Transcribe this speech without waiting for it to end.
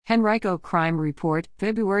Henrico Crime Report,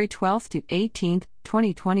 February 12 to 18,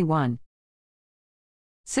 2021.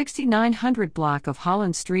 6900 block of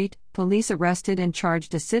Holland Street, police arrested and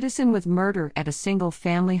charged a citizen with murder at a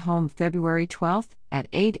single-family home February 12 at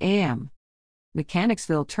 8 a.m.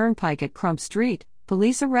 Mechanicsville Turnpike at Crump Street,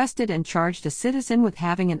 police arrested and charged a citizen with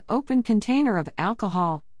having an open container of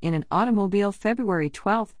alcohol in an automobile February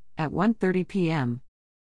 12 at 1:30 p.m.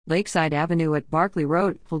 Lakeside Avenue at Barclay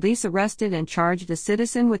Road, police arrested and charged a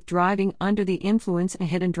citizen with driving under the influence, a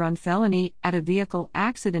hit-and-run felony at a vehicle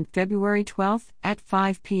accident February 12 at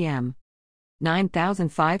 5 p.m.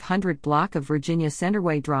 9500 block of Virginia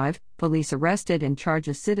Centerway Drive, police arrested and charged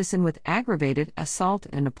a citizen with aggravated assault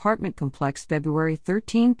at an apartment complex February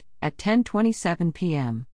 13 at 10:27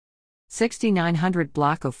 p.m. 6900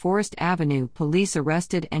 block of Forest Avenue, police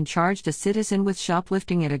arrested and charged a citizen with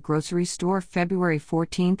shoplifting at a grocery store February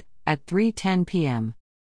 14 at 3:10 p.m.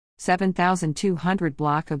 7200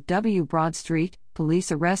 block of W Broad Street,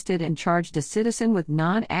 police arrested and charged a citizen with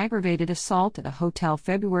non-aggravated assault at a hotel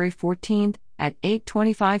February 14 at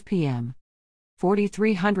 8:25 p.m.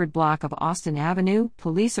 4300 block of Austin Avenue,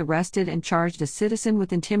 police arrested and charged a citizen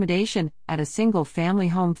with intimidation at a single-family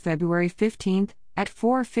home February 15 at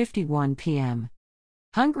 4:51 p.m.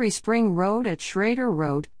 Hungry Spring Road at Schrader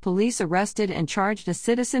Road, police arrested and charged a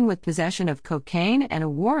citizen with possession of cocaine and a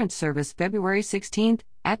warrant service February 16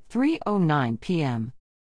 at 3:09 p.m.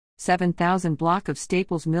 7000 block of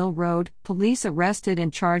Staples Mill Road, police arrested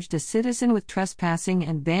and charged a citizen with trespassing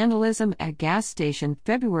and vandalism at gas station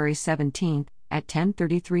February 17 at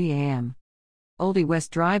 10:33 a.m. Oldie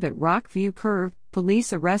West Drive at Rockview Curve,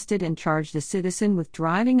 police arrested and charged a citizen with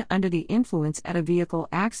driving under the influence at a vehicle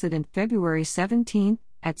accident February 17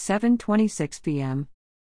 at 7:26 p.m.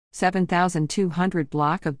 7200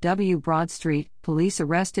 block of W Broad Street, police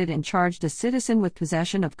arrested and charged a citizen with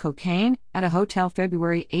possession of cocaine at a hotel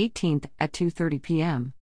February 18 at 2:30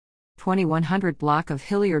 p.m. 2100 block of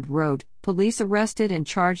Hilliard Road, police arrested and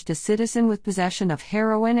charged a citizen with possession of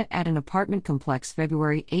heroin at an apartment complex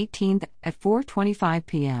February 18 at 4:25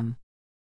 p.m.